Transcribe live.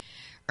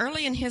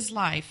Early in his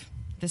life,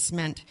 this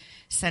meant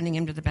sending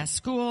him to the best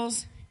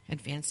schools,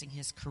 advancing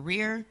his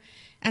career,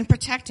 and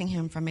protecting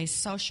him from a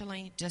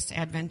socially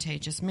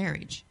disadvantageous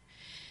marriage.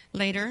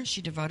 Later,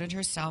 she devoted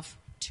herself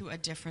to a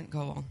different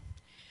goal,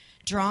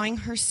 drawing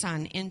her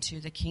son into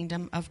the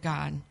kingdom of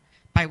God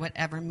by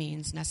whatever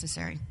means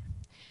necessary.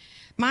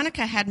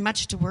 Monica had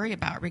much to worry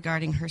about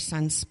regarding her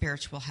son's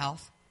spiritual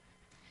health.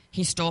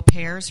 He stole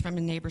pears from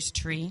a neighbor's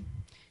tree,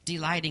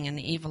 delighting in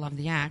the evil of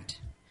the act.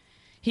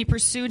 He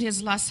pursued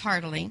his lusts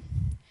heartily.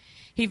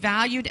 He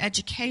valued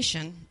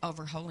education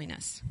over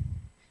holiness.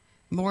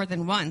 More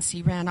than once,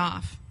 he ran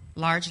off,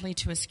 largely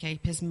to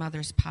escape his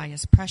mother's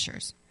pious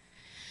pressures.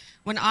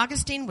 When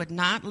Augustine would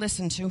not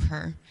listen to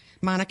her,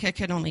 Monica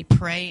could only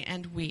pray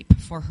and weep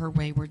for her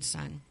wayward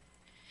son.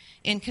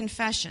 In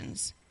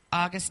Confessions,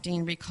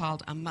 Augustine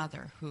recalled a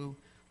mother who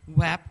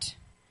wept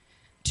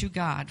to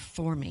God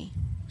for me,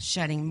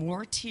 shedding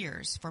more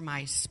tears for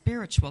my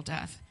spiritual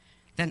death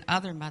than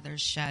other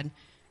mothers shed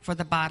for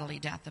the bodily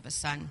death of a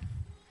son.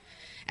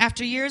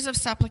 After years of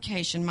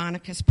supplication,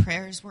 Monica's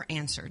prayers were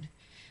answered.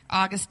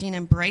 Augustine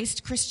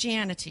embraced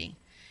Christianity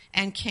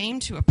and came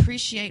to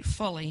appreciate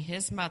fully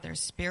his mother's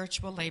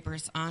spiritual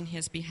labors on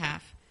his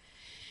behalf.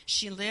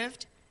 She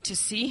lived to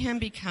see him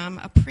become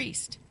a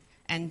priest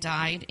and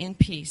died in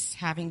peace,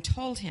 having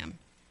told him,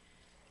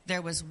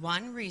 "There was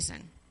one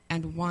reason,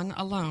 and one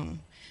alone,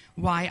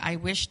 why I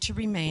wished to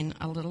remain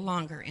a little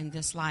longer in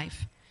this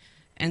life,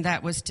 and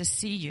that was to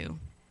see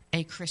you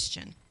a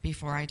Christian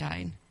before I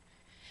died.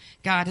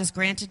 God has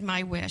granted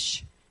my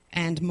wish,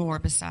 and more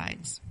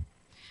besides."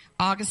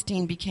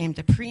 Augustine became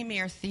the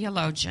premier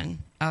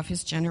theologian of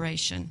his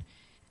generation,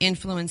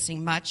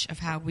 influencing much of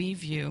how we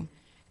view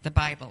the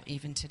Bible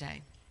even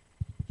today.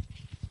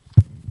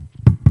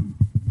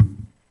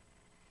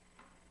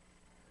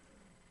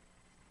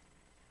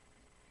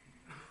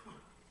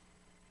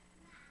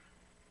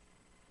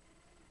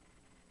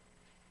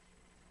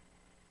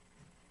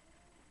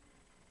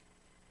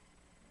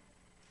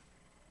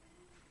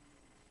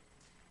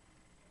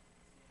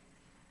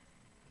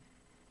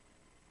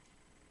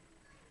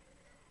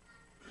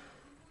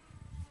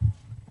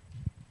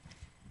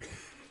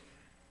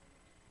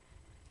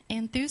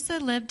 Anthusa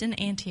lived in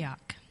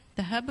Antioch,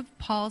 the hub of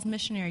Paul's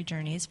missionary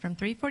journeys from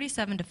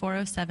 347 to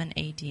 407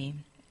 AD,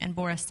 and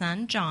bore a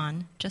son,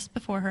 John, just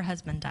before her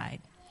husband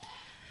died.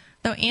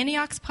 Though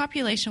Antioch's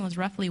population was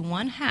roughly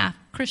one-half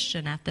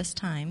Christian at this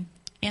time,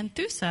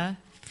 Anthusa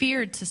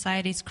feared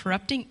society's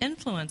corrupting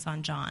influence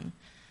on John,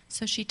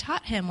 so she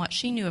taught him what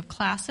she knew of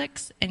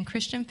classics and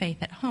Christian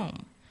faith at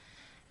home.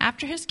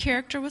 After his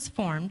character was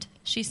formed,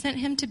 she sent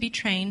him to be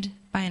trained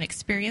by an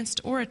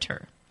experienced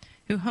orator,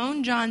 who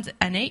honed John's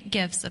innate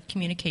gifts of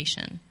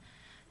communication.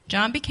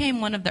 John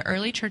became one of the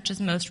early church's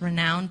most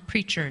renowned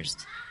preachers.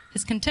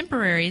 His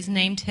contemporaries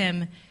named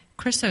him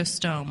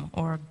Chrysostom,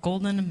 or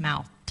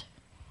golden-mouthed.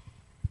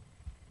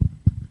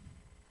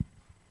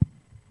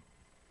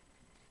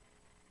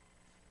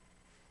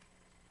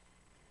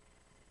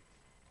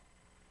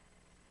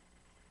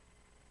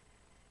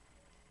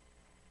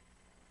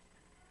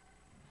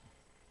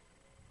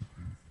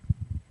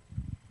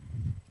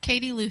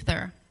 Katie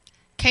Luther.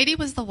 Katie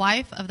was the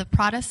wife of the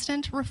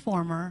Protestant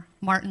reformer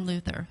Martin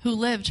Luther, who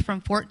lived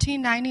from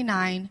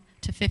 1499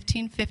 to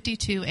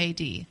 1552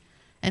 AD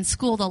and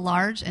schooled a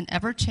large and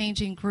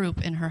ever-changing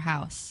group in her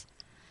house.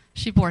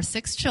 She bore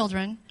 6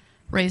 children,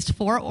 raised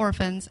 4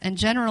 orphans, and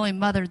generally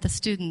mothered the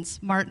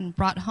students Martin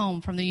brought home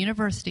from the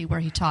university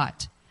where he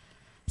taught.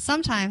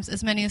 Sometimes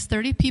as many as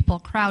 30 people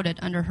crowded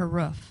under her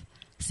roof,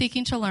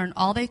 seeking to learn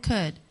all they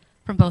could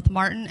from both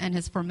Martin and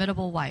his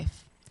formidable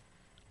wife.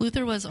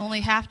 Luther was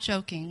only half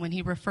joking when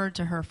he referred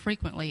to her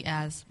frequently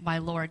as "my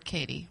Lord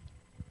Katie."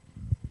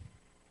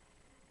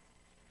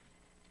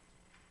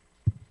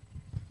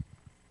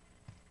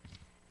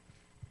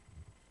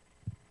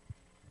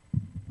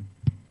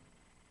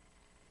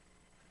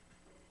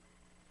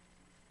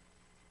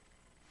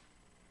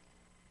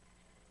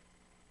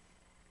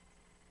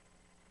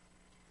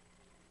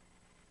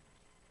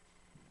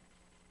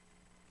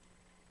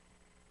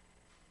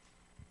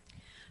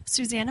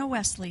 Susanna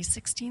Wesley,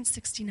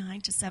 1669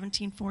 to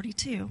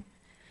 1742.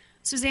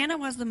 Susanna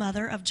was the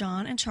mother of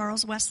John and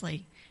Charles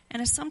Wesley,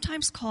 and is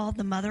sometimes called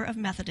the mother of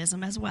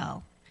Methodism as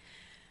well.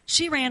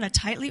 She ran a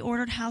tightly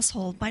ordered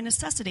household by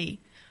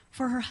necessity,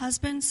 for her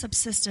husband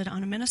subsisted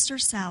on a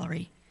minister's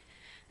salary,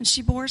 and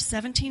she bore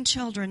 17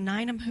 children,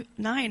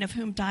 9 of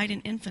whom died in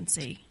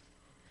infancy.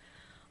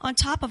 On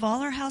top of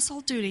all her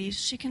household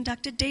duties, she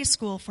conducted day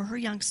school for her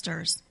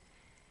youngsters,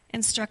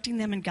 instructing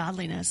them in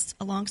godliness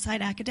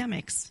alongside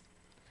academics.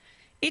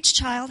 Each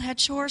child had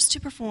chores to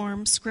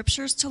perform,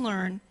 scriptures to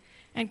learn,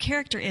 and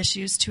character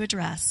issues to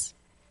address.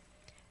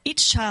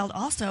 Each child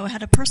also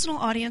had a personal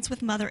audience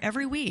with Mother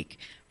every week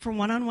for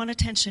one-on-one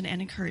attention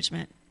and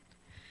encouragement.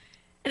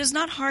 It is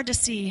not hard to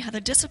see how the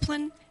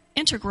discipline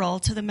integral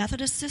to the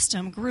Methodist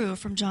system grew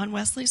from John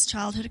Wesley's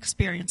childhood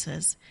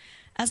experiences,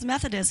 as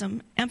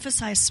Methodism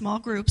emphasized small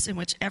groups in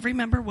which every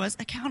member was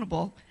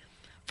accountable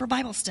for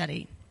Bible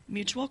study,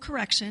 mutual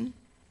correction,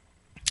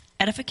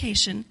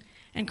 edification,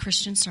 and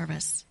Christian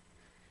service.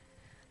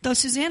 Though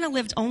Susanna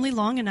lived only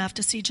long enough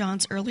to see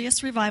John's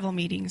earliest revival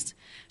meetings,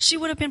 she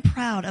would have been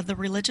proud of the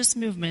religious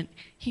movement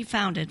he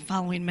founded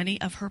following many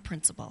of her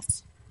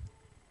principles.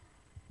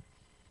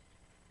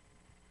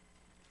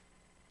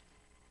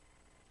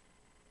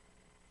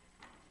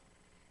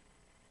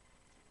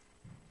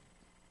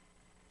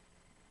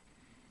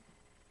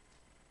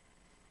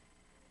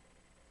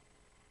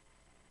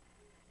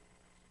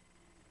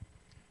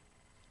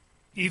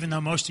 Even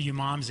though most of you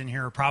moms in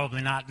here are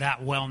probably not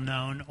that well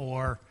known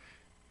or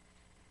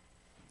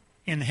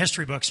in the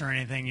history books or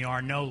anything, you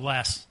are no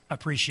less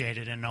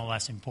appreciated and no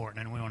less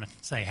important. And we want to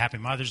say Happy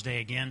Mother's Day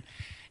again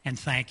and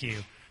thank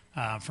you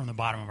from the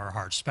bottom of our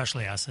hearts,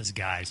 especially us as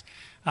guys.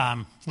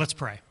 Let's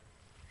pray.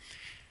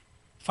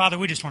 Father,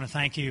 we just want to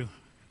thank you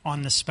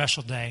on this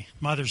special day,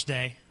 Mother's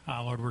Day.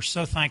 Lord, we're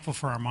so thankful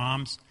for our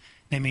moms.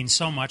 They mean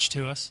so much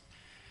to us.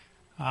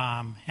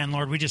 And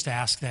Lord, we just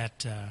ask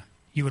that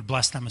you would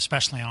bless them,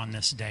 especially on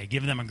this day.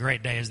 Give them a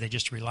great day as they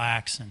just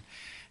relax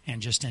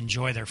and just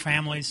enjoy their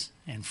families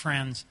and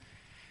friends.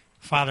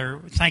 Father,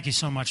 thank you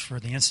so much for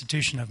the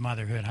institution of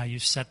motherhood, how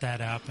you've set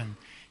that up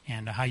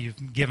and how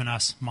you've given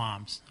us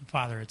moms.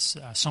 Father, it's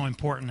so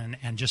important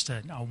and just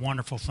a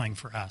wonderful thing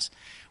for us.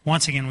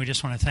 Once again, we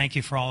just want to thank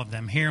you for all of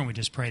them here, and we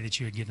just pray that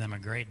you would give them a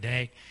great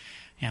day.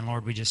 And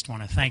Lord, we just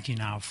want to thank you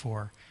now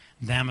for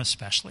them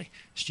especially.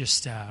 It's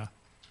just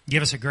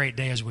give us a great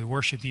day as we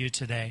worship you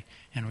today,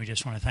 and we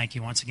just want to thank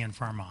you once again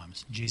for our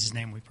moms. In Jesus'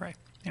 name we pray.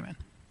 Amen.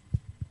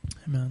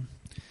 Amen.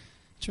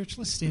 Church,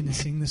 let's stand and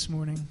sing this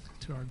morning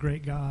to our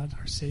great God,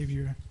 our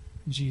Savior,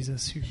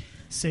 Jesus, who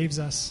saves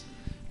us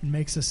and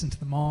makes us into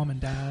the mom and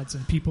dads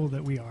and people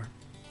that we are.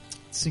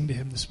 Let's sing to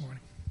him this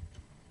morning.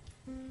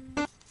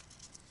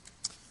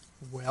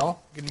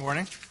 Well, good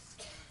morning.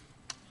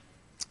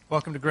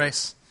 Welcome to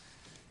Grace.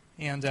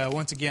 And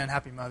once again,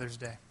 Happy Mother's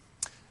Day.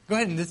 Go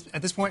ahead and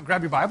at this point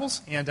grab your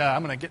Bibles, and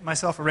I'm going to get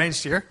myself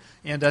arranged here,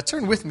 and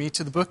turn with me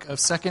to the book of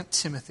 2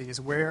 Timothy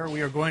is where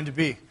we are going to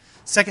be.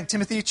 2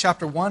 Timothy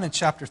chapter 1 and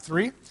chapter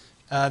 3.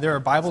 There are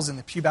Bibles in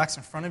the pewbacks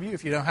in front of you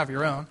if you don't have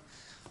your own.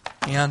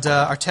 And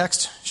our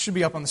text should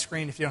be up on the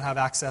screen if you don't have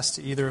access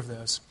to either of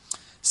those.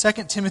 2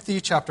 Timothy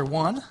chapter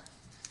 1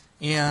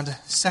 and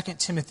 2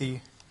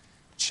 Timothy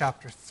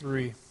chapter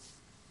 3.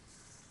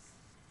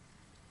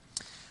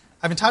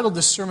 I've entitled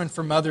this sermon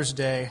for Mother's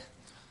Day,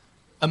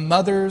 A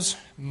Mother's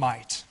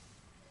Might.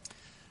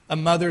 A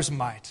Mother's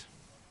Might.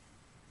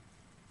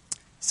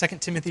 2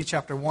 Timothy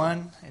chapter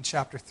 1 and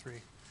chapter 3.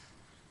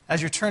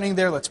 As you're turning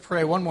there, let's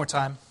pray one more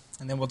time,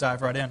 and then we'll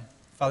dive right in.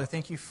 Father,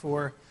 thank you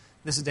for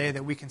this day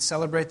that we can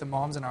celebrate the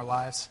moms in our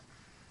lives.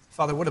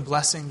 Father, what a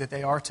blessing that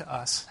they are to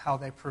us, how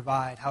they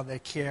provide, how they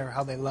care,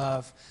 how they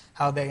love,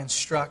 how they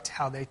instruct,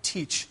 how they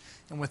teach.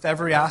 And with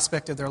every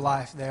aspect of their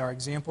life, they are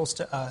examples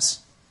to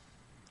us.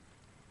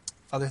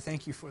 Father,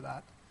 thank you for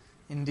that.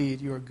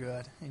 Indeed, you are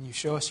good, and you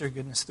show us your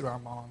goodness through our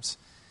moms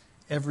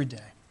every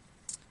day.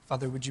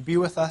 Father, would you be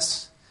with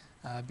us?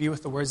 Be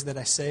with the words that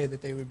I say,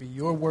 that they would be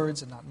your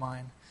words and not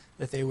mine,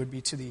 that they would be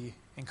to the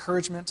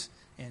encouragement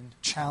and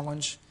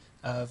challenge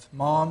of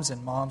moms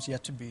and moms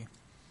yet to be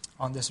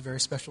on this very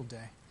special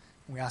day.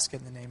 And we ask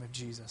it in the name of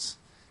Jesus.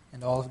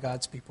 And all of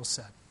God's people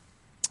said,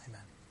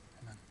 Amen.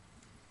 Amen.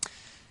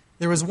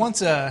 There was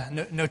once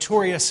a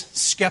notorious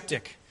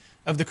skeptic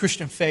of the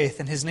Christian faith,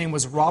 and his name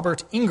was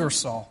Robert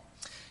Ingersoll.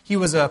 He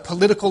was a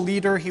political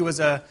leader. He was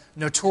a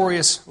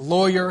notorious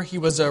lawyer. He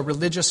was a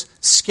religious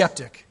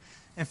skeptic.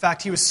 In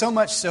fact, he was so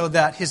much so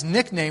that his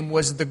nickname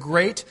was the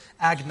Great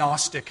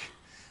Agnostic.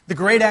 The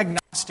Great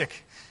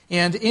Agnostic.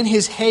 And in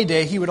his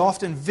heyday, he would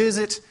often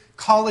visit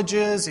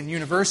colleges and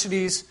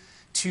universities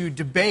to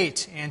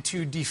debate and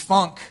to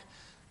debunk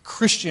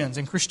Christians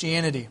and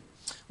Christianity.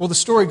 Well, the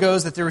story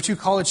goes that there were two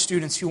college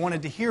students who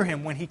wanted to hear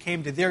him when he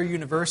came to their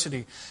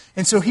university.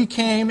 And so he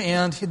came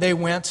and they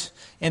went.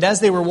 And as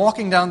they were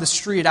walking down the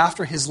street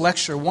after his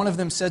lecture, one of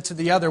them said to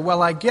the other,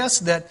 well, I guess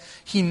that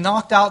he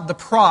knocked out the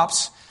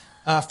props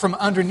from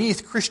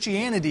underneath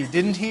Christianity,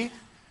 didn't he?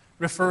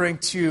 Referring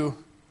to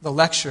the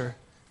lecture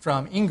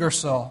from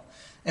Ingersoll.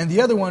 And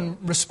the other one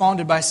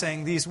responded by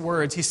saying these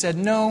words. He said,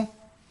 no,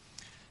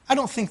 I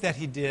don't think that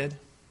he did.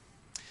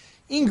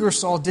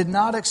 Ingersoll did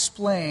not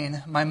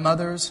explain my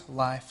mother's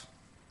life.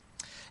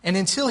 And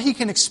until he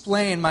can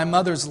explain my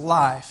mother's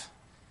life,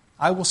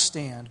 I will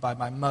stand by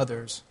my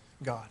mother's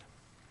God.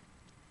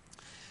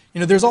 You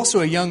know, there's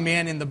also a young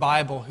man in the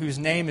Bible whose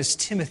name is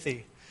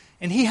Timothy.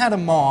 And he had a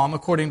mom,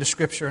 according to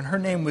Scripture, and her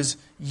name was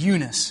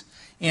Eunice.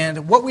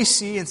 And what we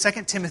see in 2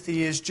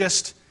 Timothy is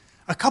just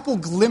a couple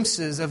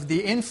glimpses of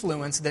the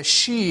influence that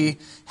she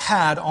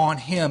had on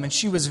him. And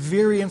she was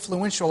very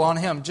influential on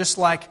him, just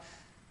like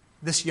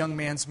this young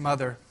man's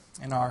mother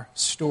in our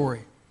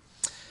story.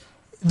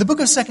 The book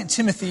of 2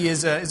 Timothy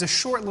is a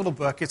short little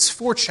book. It's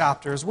 4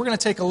 chapters. We're going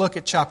to take a look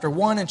at chapter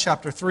 1 and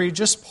chapter 3,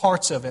 just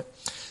parts of it.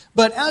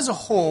 But as a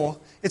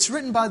whole, it's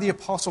written by the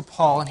Apostle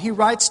Paul, and he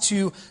writes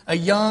to a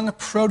young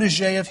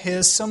protege of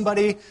his,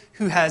 somebody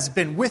who has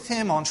been with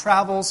him on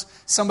travels,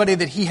 somebody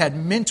that he had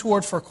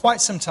mentored for quite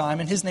some time,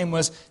 and his name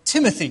was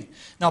Timothy.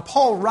 Now,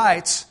 Paul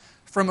writes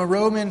from a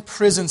Roman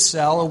prison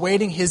cell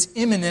awaiting his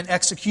imminent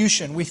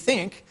execution. We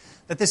think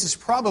that this is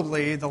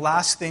probably the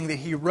last thing that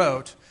he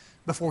wrote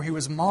before he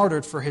was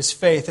martyred for his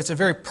faith. It's a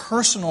very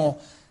personal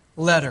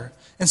letter.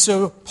 And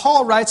so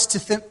Paul writes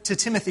to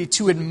Timothy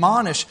to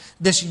admonish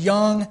this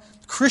young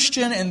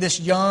Christian and this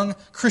young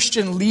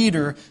Christian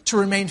leader to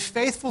remain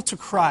faithful to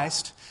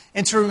Christ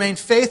and to remain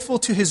faithful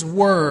to His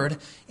Word.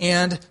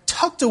 And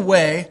tucked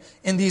away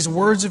in these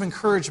words of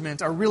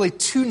encouragement are really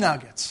two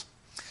nuggets.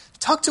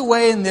 Tucked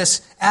away in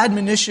this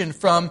admonition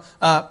from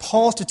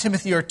Paul to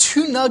Timothy are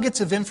two nuggets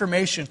of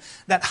information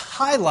that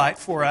highlight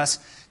for us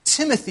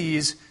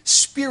Timothy's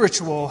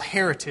spiritual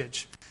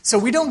heritage. So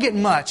we don't get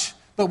much,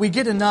 but we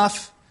get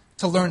enough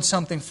to learn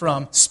something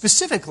from.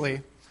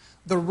 Specifically,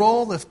 the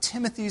role of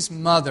Timothy's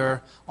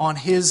mother on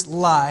his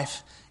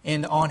life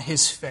and on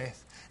his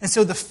faith. And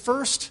so the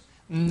first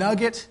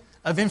nugget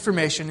of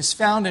information is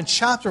found in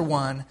chapter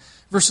 1,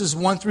 verses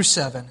 1 through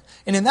 7.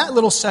 And in that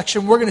little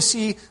section, we're going to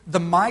see the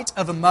might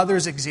of a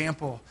mother's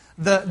example,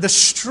 the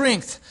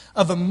strength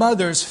of a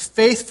mother's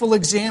faithful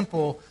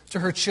example to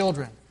her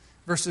children,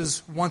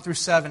 verses 1 through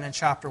 7 in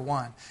chapter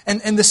 1.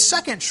 And the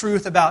second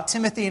truth about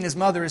Timothy and his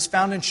mother is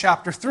found in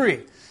chapter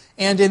 3.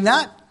 And in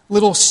that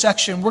little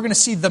section, we're going to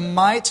see the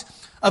might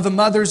of a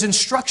mother's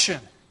instruction.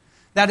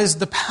 That is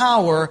the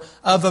power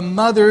of a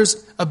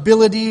mother's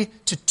ability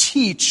to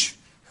teach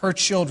her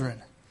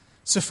children.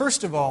 So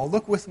first of all,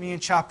 look with me in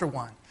chapter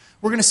 1.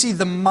 We're going to see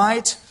the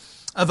might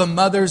of a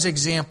mother's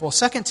example.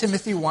 2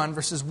 Timothy 1,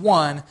 verses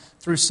 1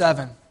 through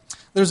 7.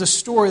 There's a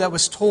story that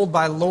was told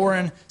by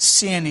Lauren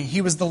Sanney. He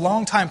was the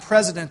longtime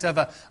president of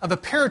a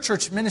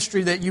parachurch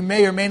ministry that you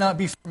may or may not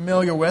be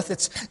familiar with.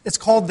 It's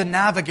called the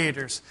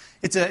Navigators.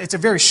 It's a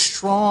very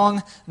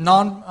strong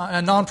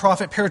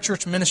non-profit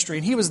parachurch ministry,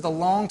 and he was the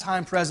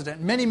longtime president.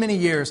 Many, many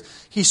years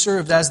he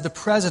served as the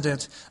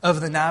president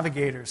of the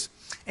Navigators.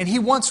 And he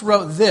once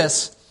wrote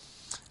this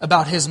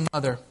about his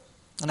mother,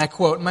 and I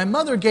quote, "My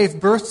mother gave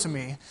birth to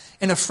me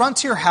in a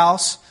frontier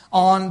house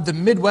on the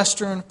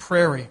Midwestern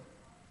prairie.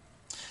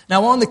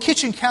 Now, on the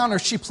kitchen counter,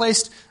 she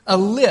placed a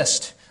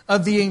list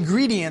of the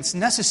ingredients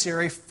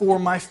necessary for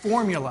my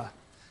formula."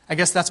 I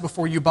guess that's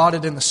before you bought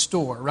it in the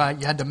store, right?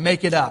 You had to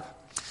make it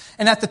up.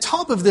 And at the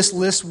top of this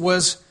list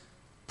was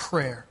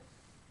prayer.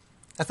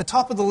 At the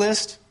top of the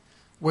list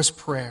was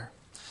prayer.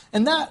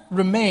 And that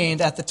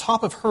remained at the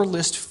top of her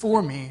list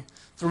for me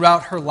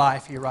throughout her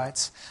life, he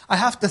writes. "I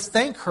have to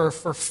thank her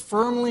for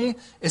firmly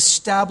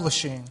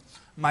establishing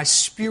my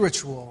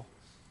spiritual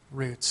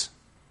roots."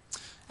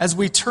 As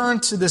we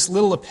turn to this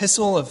little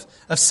epistle of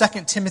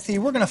 2 Timothy,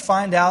 we're going to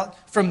find out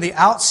from the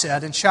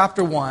outset in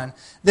chapter 1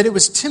 that it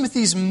was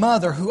Timothy's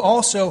mother who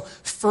also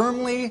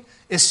firmly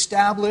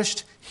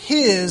established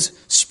his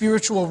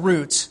spiritual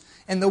roots.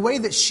 And the way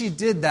that she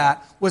did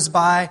that was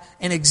by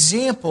an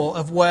example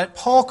of what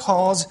Paul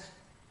calls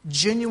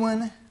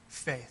genuine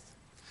faith.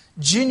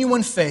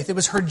 Genuine faith. It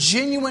was her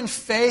genuine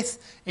faith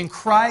in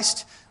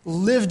Christ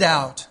lived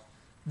out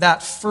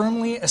that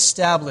firmly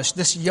established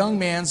this young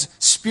man's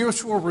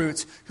spiritual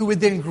roots, who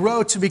would then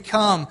grow to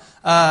become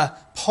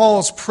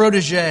Paul's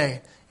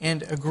protege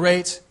and a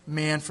great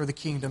man for the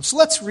kingdom. So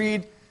let's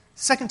read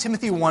 2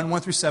 Timothy 1,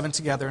 1 through 7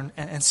 together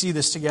and see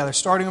this together.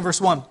 Starting in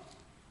verse 1.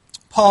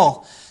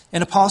 "Paul,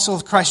 an apostle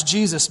of Christ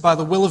Jesus by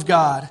the will of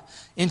God,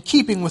 in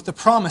keeping with the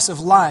promise of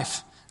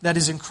life that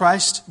is in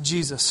Christ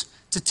Jesus,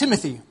 to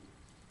Timothy,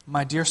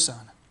 my dear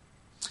son.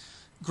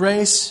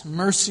 Grace,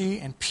 mercy,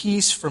 and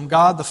peace from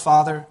God the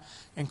Father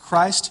and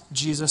Christ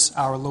Jesus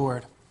our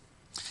Lord.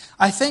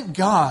 I thank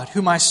God,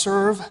 whom I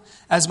serve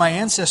as my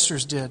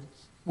ancestors did,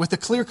 with a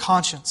clear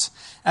conscience.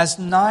 As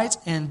night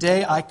and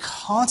day I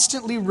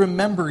constantly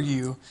remember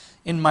you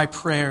in my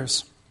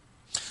prayers.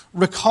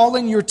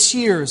 Recalling your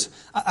tears,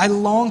 I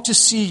long to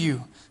see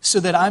you so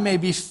that I may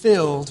be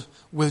filled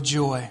with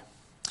joy.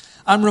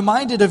 I'm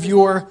reminded of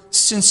your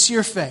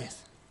sincere faith,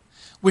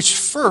 which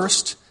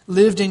first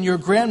lived in your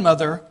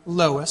grandmother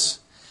Lois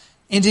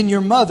and in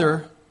your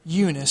mother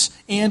Eunice,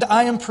 and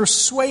I am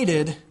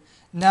persuaded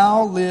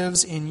now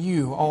lives in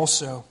you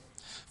also.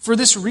 For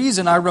this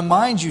reason I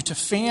remind you to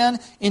fan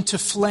into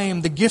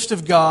flame the gift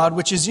of God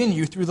which is in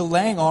you through the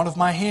laying on of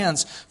my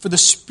hands. For the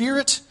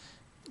Spirit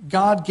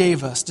God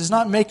gave us does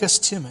not make us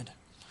timid,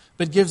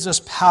 but gives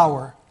us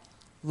power,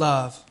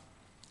 love,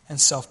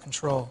 and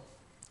self-control."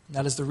 And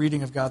that is the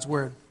reading of God's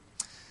Word.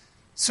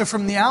 So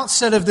from the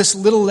outset of this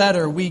little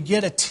letter, we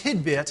get a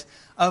tidbit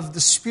of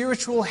the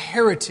spiritual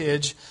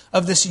heritage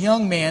of this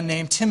young man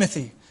named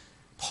Timothy.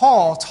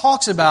 Paul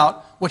talks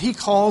about what he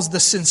calls the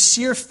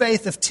sincere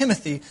faith of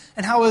Timothy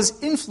and how it was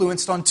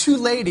influenced on two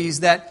ladies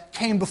that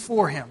came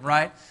before him,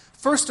 right?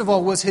 First of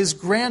all was his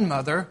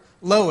grandmother,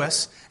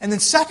 Lois, and then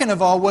second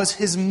of all was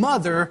his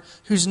mother,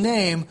 whose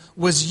name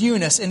was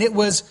Eunice. And it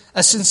was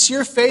a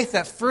sincere faith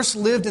that first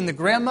lived in the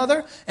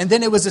grandmother, and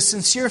then it was a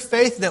sincere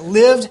faith that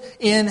lived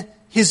in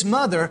his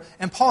mother.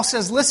 And Paul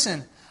says,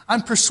 listen,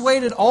 I'm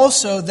persuaded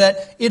also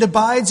that it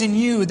abides in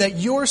you, that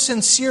your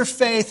sincere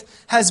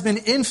faith has been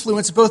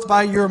influenced both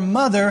by your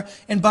mother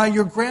and by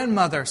your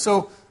grandmother.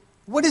 So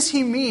what does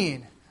he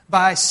mean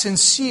by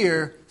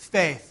sincere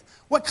faith?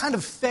 What kind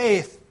of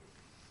faith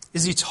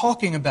is he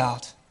talking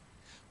about?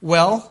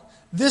 Well,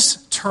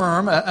 this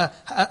term,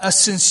 a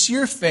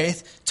sincere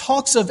faith,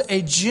 talks of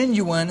a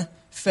genuine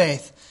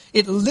faith.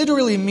 It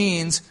literally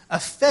means a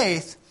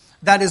faith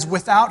that is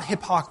without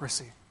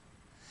hypocrisy.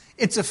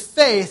 It's a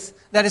faith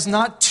that is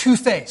not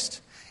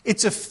two-faced.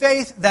 It's a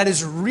faith that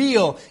is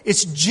real.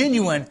 It's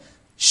genuine.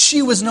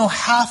 She was no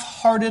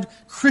half-hearted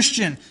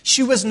Christian.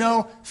 She was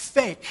no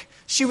fake.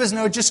 She was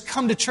no just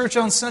come to church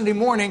on Sunday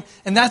morning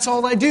and that's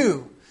all I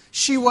do.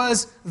 She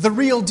was the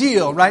real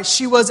deal, right?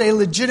 She was a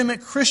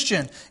legitimate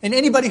Christian. And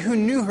anybody who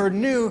knew her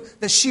knew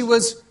that she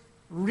was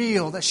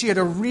real, that she had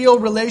a real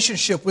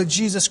relationship with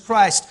Jesus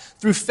Christ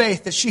through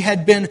faith, that she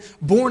had been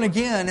born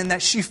again, and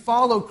that she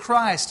followed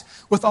Christ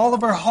with all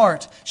of her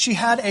heart. She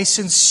had a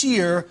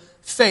sincere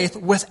faith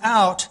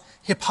without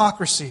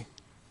hypocrisy.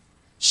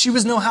 She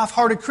was no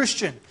half-hearted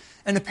Christian.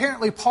 And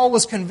apparently Paul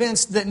was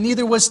convinced that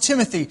neither was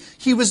Timothy.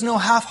 He was no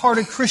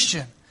half-hearted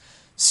Christian.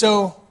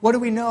 So what do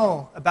we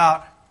know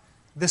about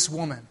this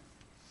woman?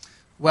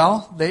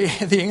 Well, the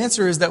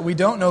answer is that we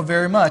don't know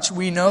very much.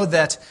 We know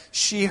that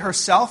she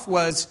herself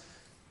was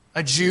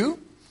a Jew.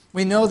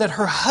 We know that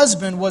her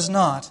husband was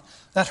not,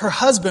 that her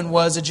husband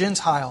was a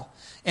Gentile.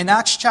 In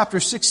Acts chapter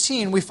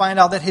 16, we find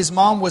out that his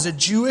mom was a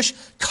Jewish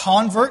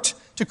convert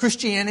to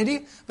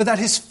Christianity, but that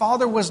his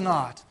father was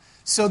not.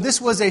 So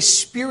this was a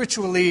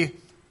spiritually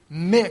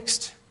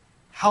mixed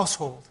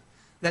household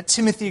that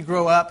Timothy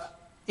grew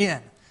up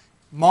in.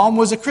 Mom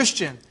was a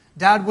Christian.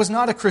 Dad was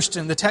not a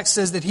Christian. The text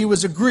says that he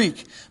was a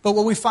Greek. But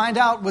what we find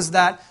out was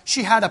that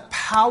she had a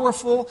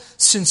powerful,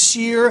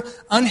 sincere,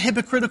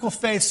 unhypocritical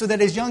faith, so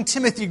that as young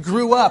Timothy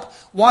grew up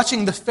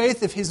watching the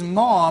faith of his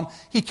mom,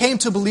 he came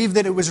to believe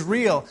that it was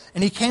real.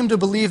 And he came to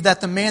believe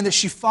that the man that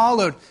she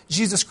followed,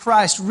 Jesus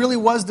Christ, really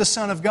was the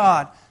Son of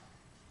God.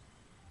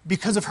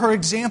 Because of her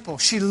example,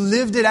 she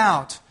lived it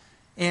out,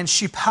 and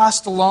she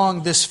passed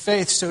along this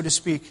faith, so to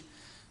speak,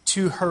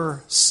 to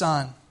her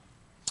son.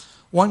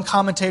 One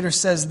commentator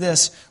says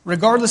this: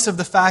 regardless of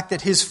the fact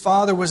that his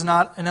father was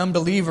not an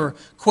unbeliever,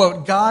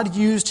 quote, God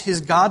used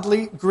his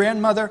godly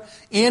grandmother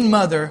and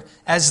mother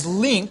as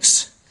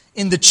links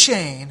in the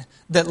chain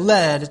that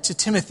led to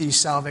Timothy's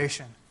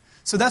salvation.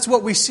 So that's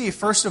what we see,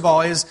 first of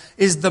all, is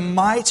the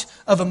might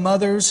of a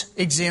mother's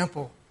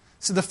example.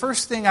 So the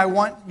first thing I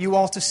want you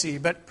all to see,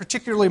 but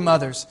particularly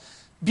mothers,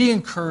 be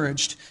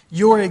encouraged.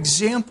 Your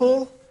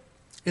example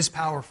is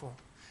powerful.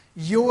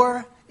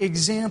 Your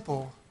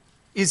example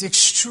is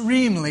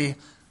extremely,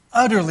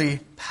 utterly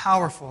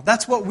powerful.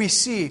 That's what we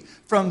see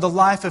from the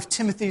life of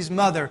Timothy's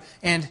mother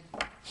and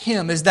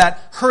him, is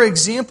that her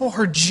example,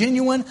 her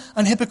genuine,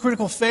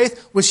 unhypocritical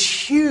faith was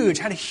huge,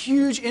 had a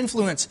huge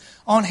influence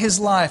on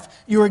his life.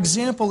 Your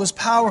example is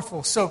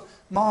powerful. So,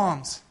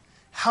 moms,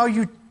 how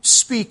you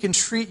speak and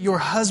treat your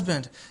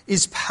husband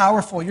is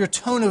powerful. Your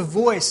tone of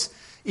voice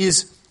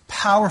is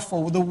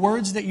powerful. The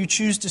words that you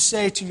choose to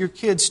say to your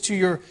kids, to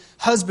your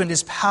husband,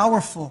 is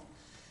powerful.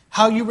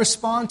 How you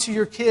respond to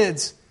your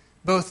kids,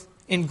 both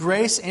in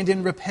grace and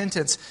in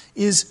repentance,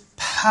 is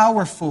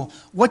powerful.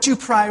 What you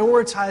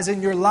prioritize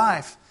in your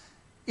life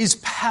is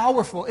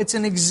powerful. It's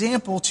an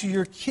example to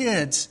your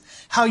kids.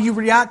 How you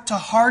react to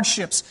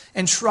hardships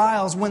and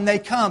trials when they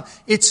come,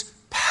 it's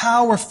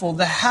powerful.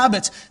 The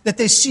habits that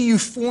they see you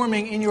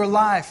forming in your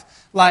life,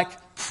 like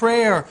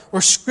prayer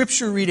or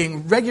scripture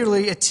reading,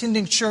 regularly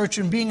attending church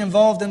and being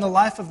involved in the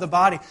life of the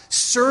body,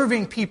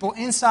 serving people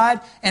inside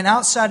and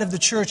outside of the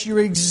church, your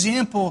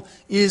example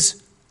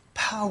is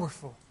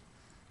powerful.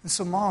 And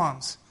so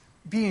moms,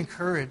 be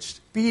encouraged.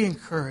 Be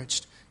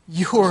encouraged.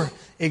 Your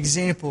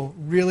example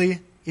really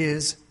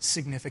is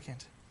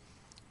significant.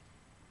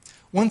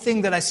 One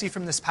thing that I see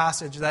from this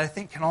passage that I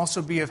think can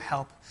also be of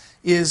help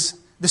is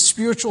the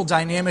spiritual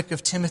dynamic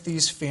of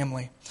Timothy's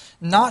family.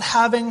 Not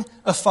having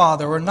a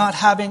father or not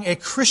having a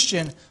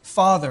Christian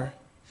father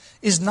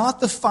is not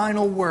the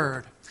final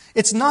word.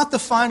 It's not the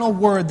final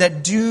word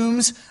that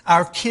dooms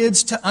our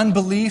kids to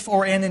unbelief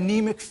or an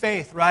anemic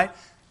faith, right?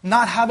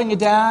 Not having a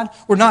dad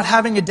or not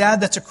having a dad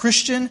that's a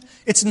Christian,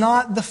 it's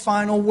not the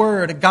final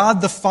word.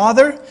 God the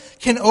Father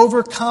can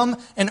overcome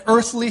an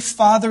earthly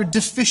father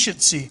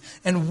deficiency.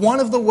 And one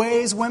of the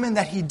ways, women,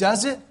 that He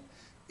does it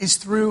is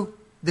through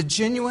the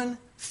genuine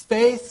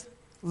faith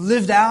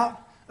lived out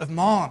of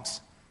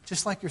moms,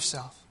 just like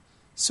yourself.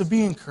 So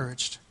be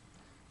encouraged.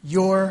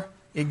 Your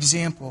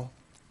example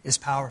is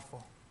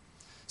powerful.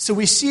 So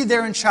we see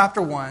there in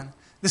chapter 1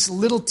 this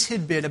little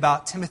tidbit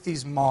about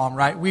Timothy's mom,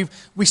 right?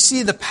 We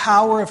see the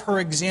power of her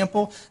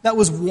example. That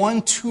was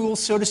one tool,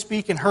 so to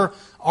speak, in her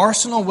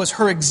arsenal was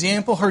her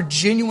example, her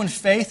genuine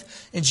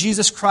faith in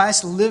Jesus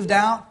Christ lived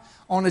out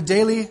on a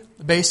daily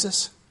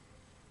basis.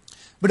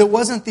 But it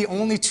wasn't the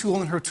only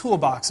tool in her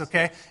toolbox,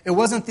 okay? It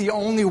wasn't the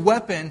only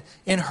weapon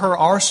in her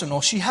arsenal.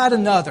 She had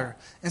another.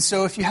 And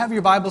so if you have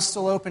your Bible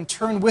still open,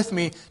 turn with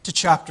me to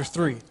chapter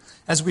 3.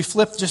 As we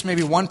flip just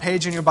maybe one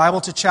page in your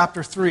Bible to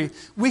chapter 3,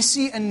 we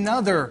see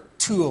another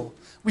tool.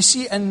 We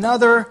see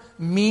another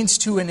means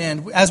to an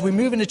end. As we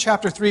move into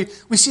chapter 3,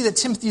 we see that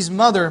Timothy's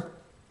mother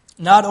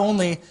not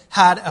only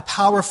had a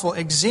powerful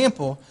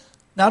example,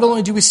 not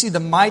only do we see the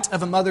might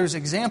of a mother's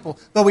example,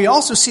 but we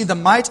also see the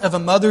might of a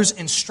mother's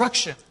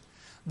instruction.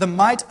 The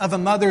might of a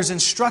mother's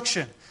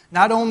instruction.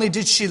 Not only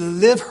did she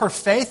live her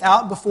faith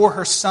out before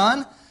her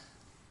son,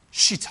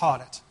 she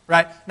taught it,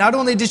 right? Not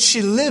only did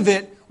she live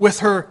it with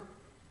her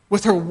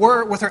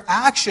word, with her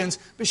actions,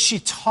 but she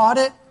taught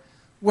it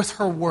with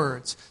her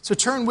words. So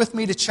turn with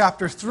me to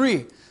chapter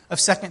 3 of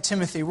 2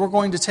 Timothy. We're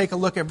going to take a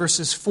look at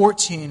verses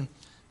 14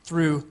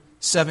 through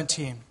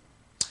 17.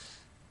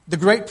 The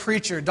great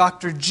preacher,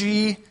 Dr.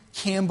 G.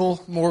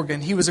 Campbell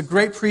Morgan. He was a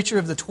great preacher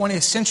of the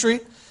 20th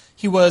century.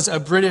 He was a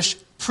British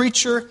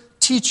preacher,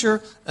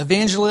 teacher,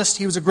 evangelist.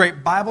 He was a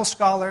great Bible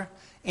scholar.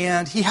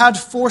 And he had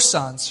 4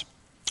 sons,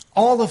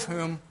 all of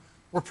whom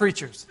were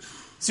preachers.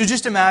 So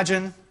just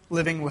imagine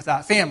living with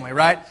that family,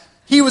 right?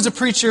 He was a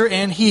preacher,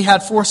 and he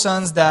had 4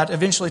 sons that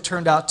eventually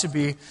turned out to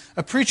be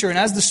a preacher. And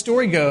as the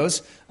story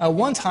goes,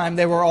 one time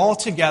they were all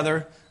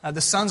together.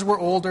 The sons were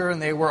older,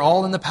 and they were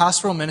all in the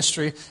pastoral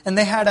ministry, and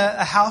they had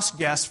a house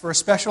guest for a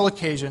special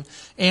occasion.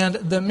 And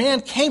the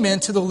man came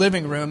into the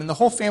living room, and the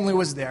whole family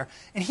was there.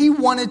 And he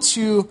wanted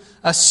to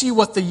see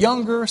what the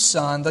youngest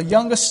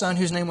son,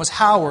 whose name was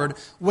Howard,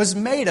 was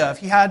made of.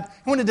 He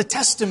wanted to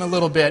test him a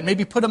little bit,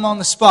 maybe put him on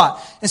the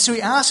spot. And so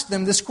he asked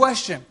them this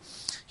question.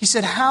 He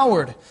said,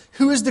 "Howard,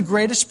 who is the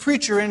greatest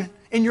preacher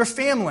in your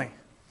family?"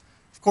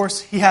 Of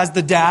course, he has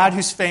the dad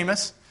who's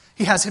famous.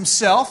 He has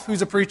himself,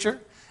 who's a preacher,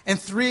 and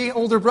 3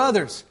 older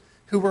brothers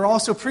who were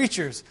also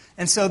preachers.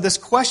 And so this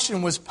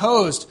question was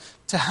posed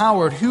to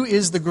Howard, who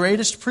is the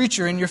greatest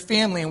preacher in your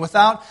family? And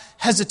without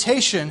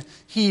hesitation,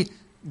 he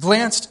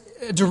glanced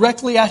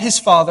directly at his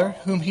father,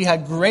 whom he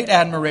had great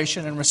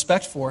admiration and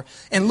respect for,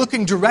 and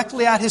looking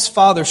directly at his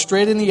father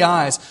straight in the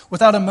eyes,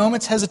 without a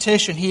moment's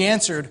hesitation, he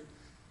answered,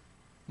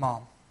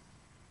 "Mom.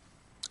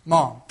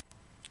 Mom.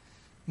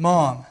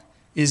 Mom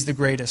is the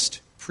greatest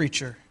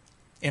preacher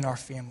in our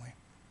family."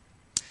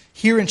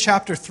 Here in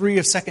chapter 3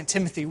 of 2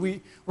 Timothy, we're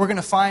going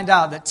to find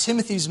out that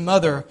Timothy's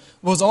mother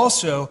was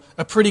also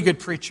a pretty good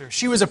preacher.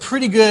 She was a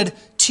pretty good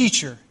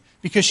teacher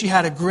because she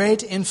had a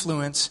great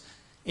influence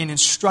in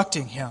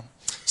instructing him.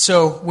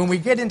 So when we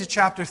get into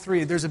chapter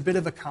 3, there's a bit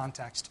of a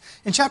context.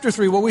 In chapter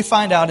 3, what we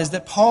find out is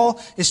that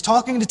Paul is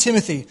talking to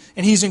Timothy,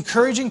 and he's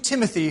encouraging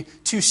Timothy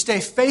to stay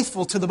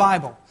faithful to the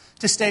Bible,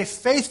 to stay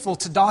faithful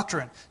to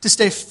doctrine, to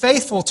stay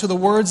faithful to the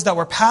words that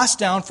were passed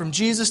down from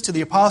Jesus to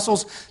the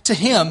apostles to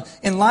him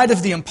in light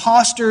of the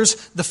imposters,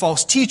 the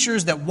false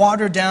teachers that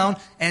watered down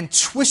and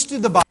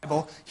twisted the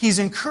Bible. He's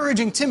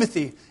encouraging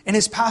Timothy in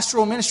his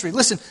pastoral ministry.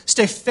 Listen,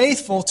 stay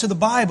faithful to the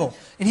Bible.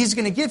 And he's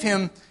going to give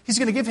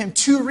him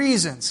 2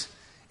 reasons.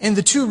 And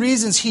the 2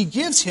 reasons he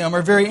gives him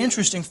are very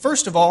interesting.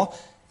 First of all,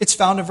 it's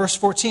found in verse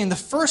 14. The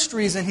first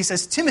reason, he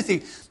says,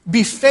 Timothy,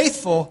 be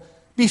faithful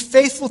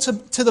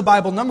to the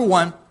Bible. Number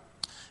 1,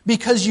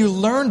 because you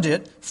learned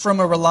it from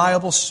a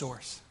reliable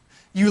source.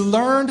 You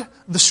learned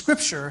the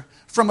Scripture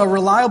from a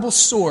reliable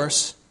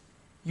source.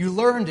 You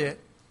learned it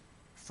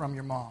from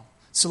your mom.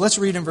 So let's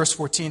read in verse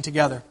 14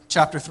 together.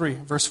 Chapter 3,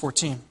 verse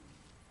 14.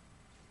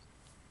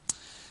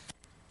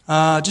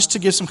 Just to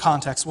give some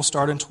context, we'll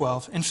start in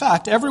 12. In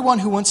fact, everyone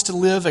who wants to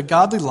live a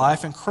godly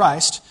life in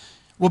Christ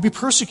will be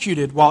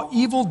persecuted, while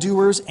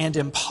evildoers and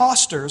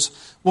impostors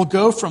will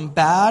go from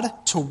bad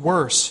to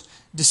worse,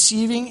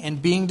 deceiving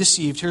and being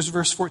deceived. Here's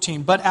verse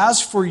 14. But as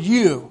for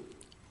you,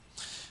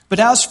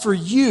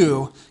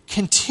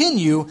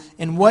 continue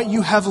in what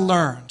you have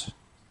learned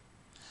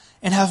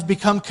and have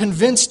become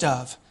convinced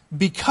of,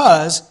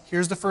 because,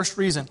 here's the first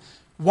reason,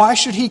 why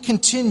should he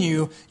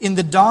continue in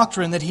the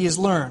doctrine that he has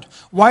learned?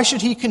 Why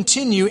should he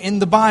continue in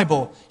the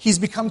Bible? He's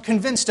become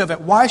convinced of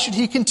it. Why should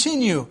he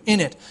continue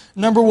in it?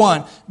 Number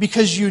 1,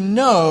 because you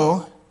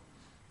know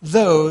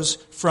those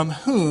from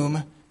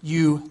whom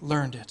you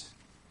learned it.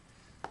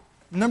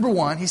 Number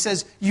 1, he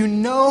says, you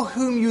know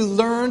whom you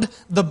learned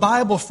the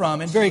Bible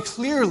from. And very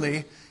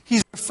clearly,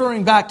 he's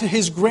referring back to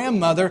his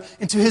grandmother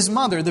and to his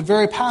mother, the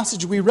very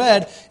passage we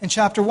read in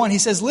chapter 1. He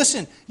says,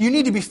 listen, you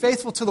need to be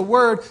faithful to the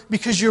Word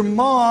because your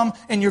mom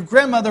and your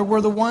grandmother were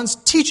the ones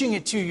teaching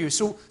it to you.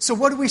 So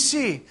what do we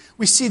see?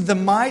 We see the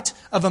might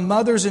of a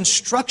mother's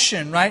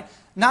instruction, right?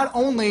 Not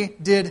only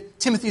did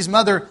Timothy's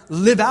mother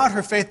live out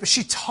her faith, but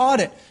she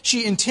taught it.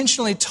 She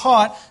intentionally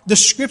taught the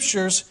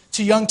Scriptures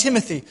to young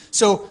Timothy.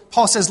 So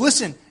Paul says,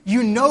 listen,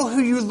 you know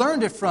who you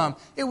learned it from.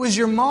 It was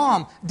your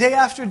mom, day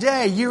after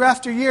day, year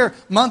after year,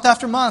 month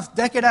after month,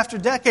 decade after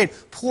decade,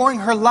 pouring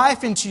her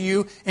life into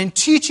you and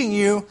teaching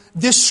you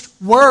this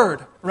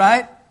Word,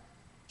 right?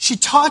 She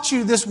taught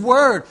you this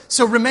Word,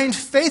 so remain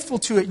faithful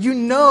to it. You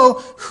know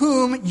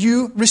whom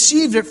you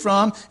received it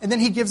from. And then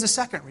he gives a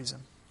second reason.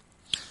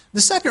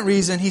 The second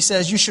reason he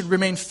says you should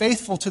remain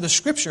faithful to the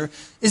Scripture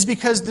is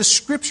because the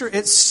Scripture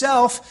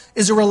itself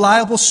is a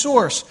reliable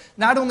source.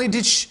 Not only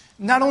did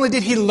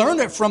he learn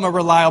it from a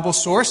reliable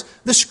source,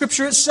 the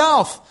Scripture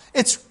itself,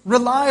 it's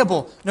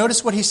reliable.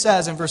 Notice what he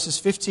says in verses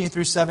 15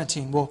 through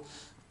 17. We'll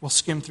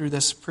skim through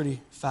this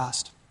pretty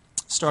fast.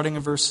 Starting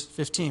in verse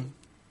 15.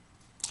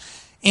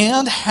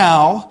 And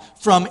how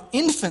from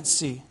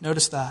infancy,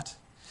 notice that,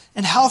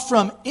 and how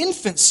from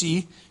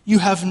infancy you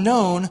have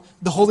known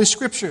the Holy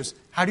Scriptures.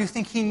 How do you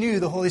think he knew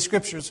the Holy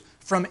Scriptures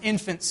from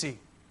infancy?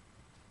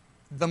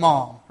 The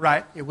mom,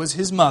 right? It was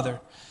his mother.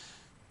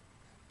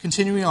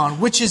 Continuing on,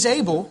 which is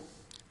able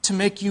to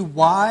make you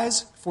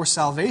wise for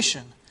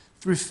salvation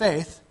through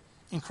faith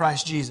in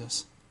Christ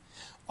Jesus.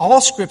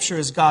 All Scripture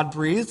is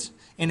God-breathed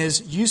and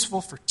is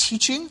useful for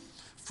teaching,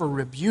 for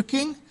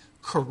rebuking,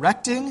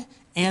 correcting,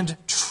 and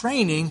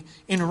training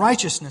in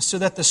righteousness, so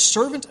that the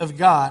servant of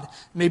God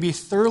may be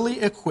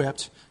thoroughly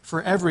equipped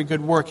for every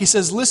good work. He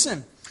says,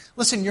 listen,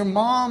 your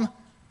mom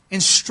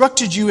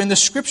instructed you in the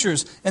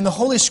Scriptures, and the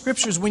Holy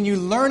Scriptures, when you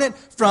learn it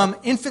from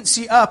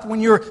infancy up,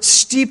 when you're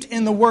steeped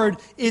in the Word,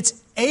 it's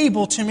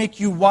able to make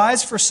you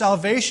wise for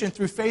salvation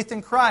through faith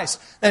in Christ.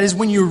 That is,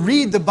 when you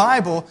read the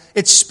Bible,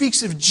 it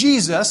speaks of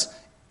Jesus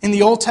in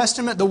the Old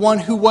Testament, the one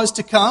who was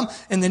to come,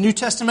 in the New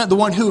Testament, the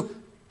one who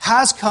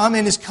has come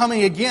and is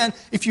coming again.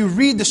 If you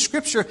read the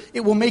Scripture, it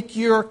will make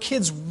your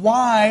kids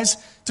wise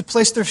to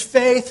place their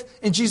faith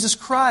in Jesus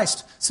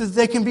Christ so that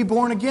they can be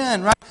born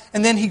again, right?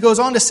 And then he goes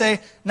on to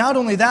say, not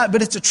only that,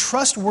 but it's a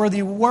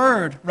trustworthy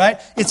word, right?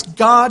 It's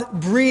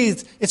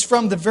God-breathed. It's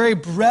from the very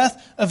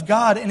breath of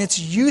God, and it's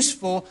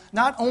useful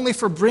not only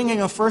for bringing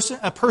a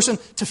person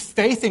to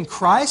faith in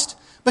Christ,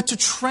 but to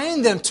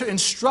train them, to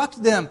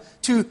instruct them,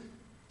 to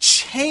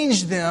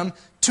change them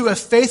to a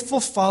faithful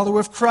follower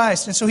of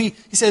Christ. And so he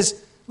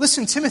says,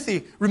 listen,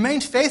 Timothy,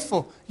 remain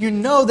faithful. You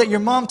know that your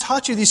mom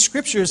taught you these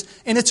Scriptures,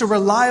 and it's a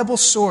reliable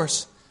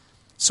source.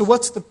 So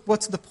what's the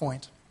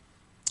point?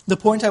 The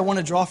point I want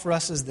to draw for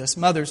us is this.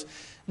 Mothers,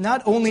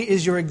 not only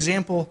is your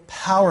example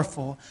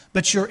powerful,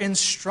 but your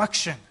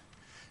instruction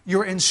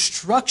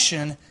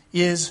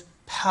is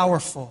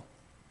powerful.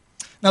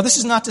 Now, this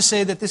is not to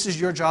say that this is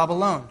your job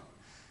alone.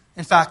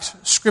 In fact,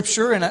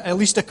 Scripture, in at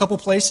least a couple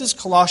places,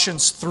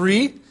 Colossians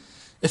 3,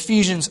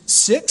 Ephesians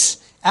 6,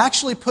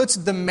 actually puts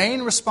the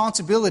main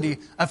responsibility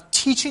of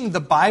teaching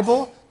the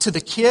Bible to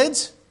the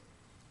kids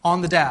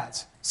on the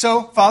dads.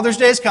 So Father's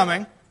Day is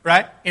coming,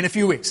 right, in a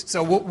few weeks.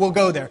 So we'll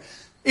go there.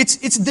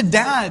 It's the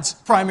dad's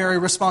primary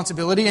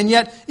responsibility, and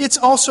yet it's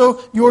also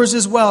yours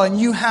as well.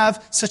 And you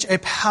have such a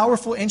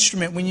powerful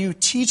instrument when you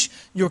teach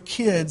your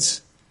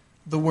kids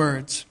the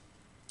words.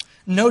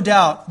 No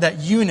doubt that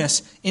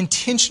Eunice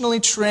intentionally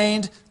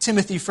trained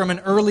Timothy from an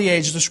early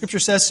age, the Scripture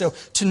says so,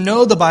 to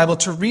know the Bible,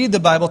 to read the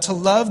Bible, to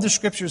love the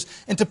Scriptures,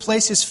 and to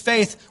place his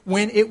faith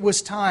when it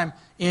was time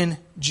in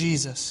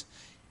Jesus.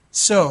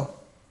 So,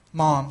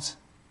 moms,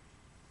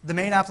 the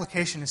main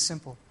application is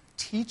simple.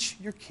 Teach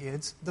your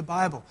kids the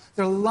Bible.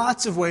 There are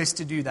lots of ways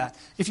to do that.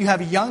 If you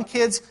have young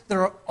kids,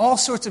 there are all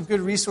sorts of good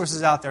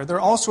resources out there. There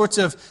are all sorts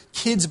of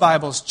kids'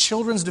 Bibles,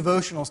 children's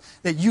devotionals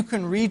that you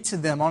can read to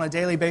them on a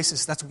daily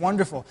basis. That's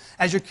wonderful.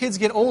 As your kids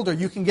get older,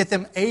 you can get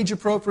them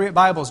age-appropriate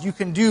Bibles. You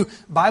can do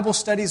Bible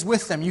studies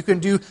with them. You can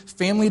do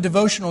family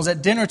devotionals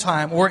at dinner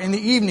time or in the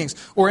evenings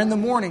or in the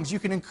mornings. You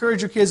can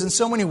encourage your kids in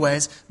so many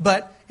ways,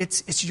 but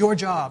it's your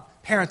job.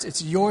 Parents,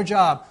 it's your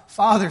job.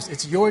 Fathers,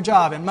 it's your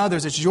job. And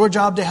mothers, it's your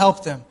job to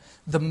help them.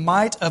 The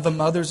might of a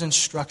mother's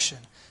instruction.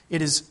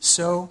 It is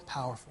so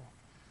powerful.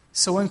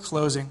 So in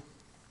closing,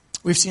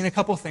 we've seen a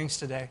couple things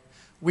today.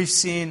 We've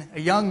seen a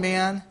young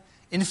man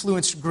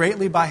influenced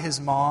greatly by his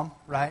mom,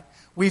 right?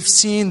 We've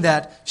seen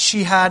that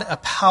she had a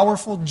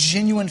powerful,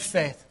 genuine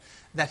faith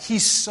that he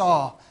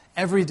saw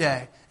every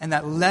day and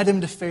that led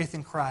him to faith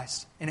in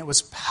Christ. And it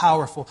was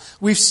powerful.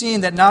 We've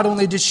seen that not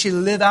only did she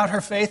live out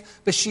her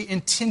faith, but she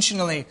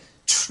intentionally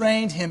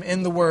trained him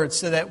in the Word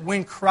so that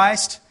when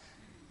Christ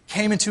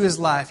came into his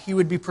life, he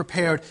would be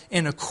prepared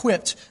and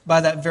equipped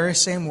by that very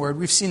same Word.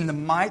 We've seen the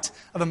might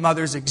of a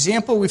mother's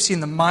example. We've seen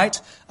the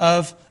might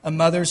of a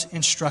mother's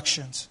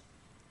instructions.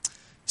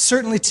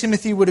 Certainly,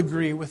 Timothy would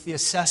agree with the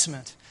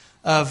assessment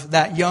of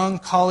that young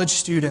college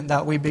student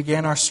that we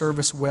began our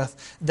service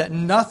with, that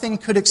nothing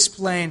could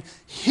explain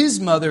his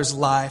mother's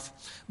life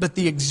but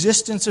the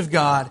existence of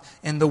God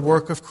and the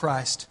work of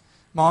Christ.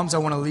 Moms, I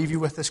want to leave you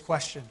with this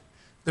question.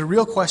 The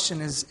real question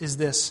is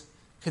this: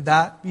 could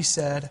that be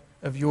said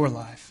of your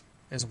life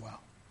as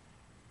well?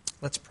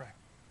 Let's pray.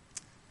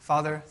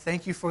 Father,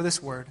 thank you for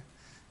this word.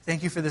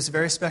 Thank you for this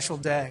very special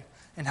day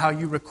and how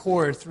you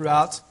record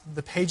throughout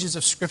the pages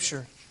of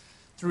Scripture,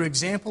 through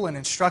example and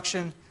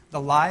instruction,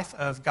 the life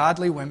of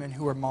godly women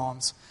who are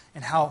moms,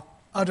 and how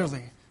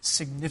utterly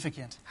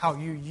significant, how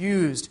you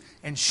used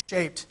and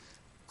shaped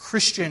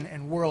Christian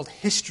and world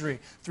history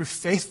through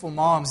faithful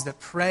moms that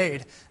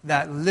prayed,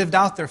 that lived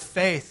out their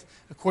faith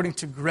according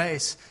to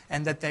grace,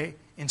 and that they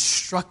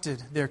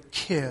instructed their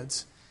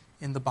kids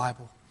in the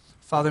Bible.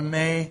 Father,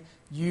 may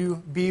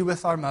you be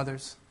with our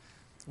mothers,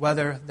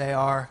 whether they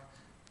are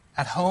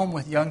at home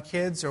with young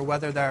kids or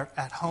whether they're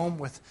at home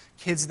with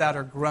kids that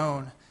are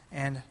grown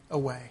and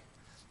away.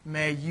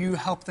 May you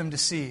help them to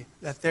see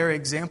that their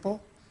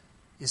example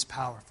is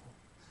powerful,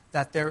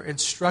 that their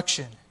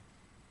instruction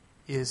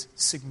is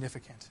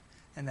significant,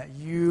 and that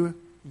you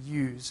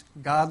use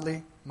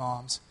godly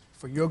moms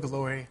for your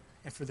glory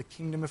and for the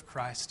kingdom of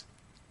Christ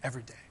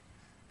every day.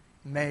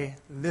 May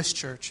this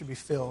church be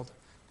filled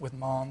with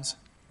moms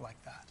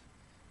like that.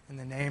 In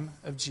the name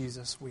of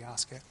Jesus, we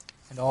ask it.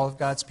 And all of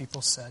God's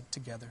people said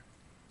together,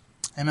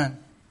 amen.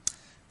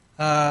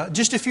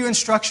 Just a few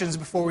instructions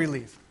before we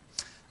leave.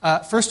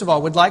 First of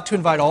all, we'd like to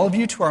invite all of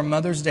you to our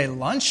Mother's Day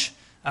lunch,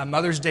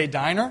 Mother's Day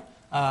diner.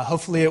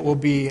 Hopefully it will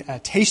be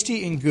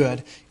tasty and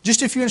good.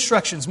 Just a few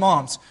instructions.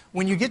 Moms,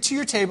 when you get to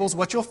your tables,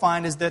 what you'll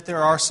find is that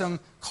there are some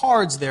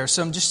cards there,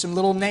 some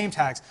little name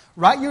tags.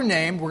 Write your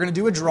name. We're going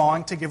to do a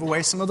drawing to give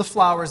away some of the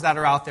flowers that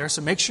are out there,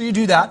 so make sure you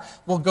do that.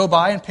 We'll go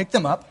by and pick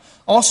them up.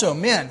 Also,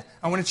 men,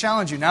 I want to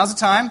challenge you. Now's the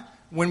time.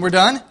 When we're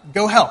done,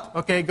 go help.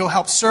 Okay, go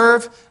help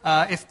serve.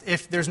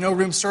 If there's no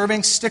room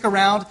serving, stick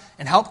around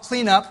and help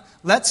clean up.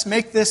 Let's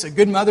make this a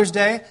good Mother's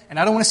Day, and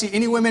I don't want to see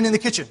any women in the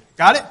kitchen.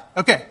 Got it?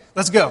 Okay,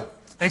 let's go.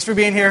 Thanks for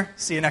being here.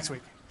 See you next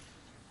week.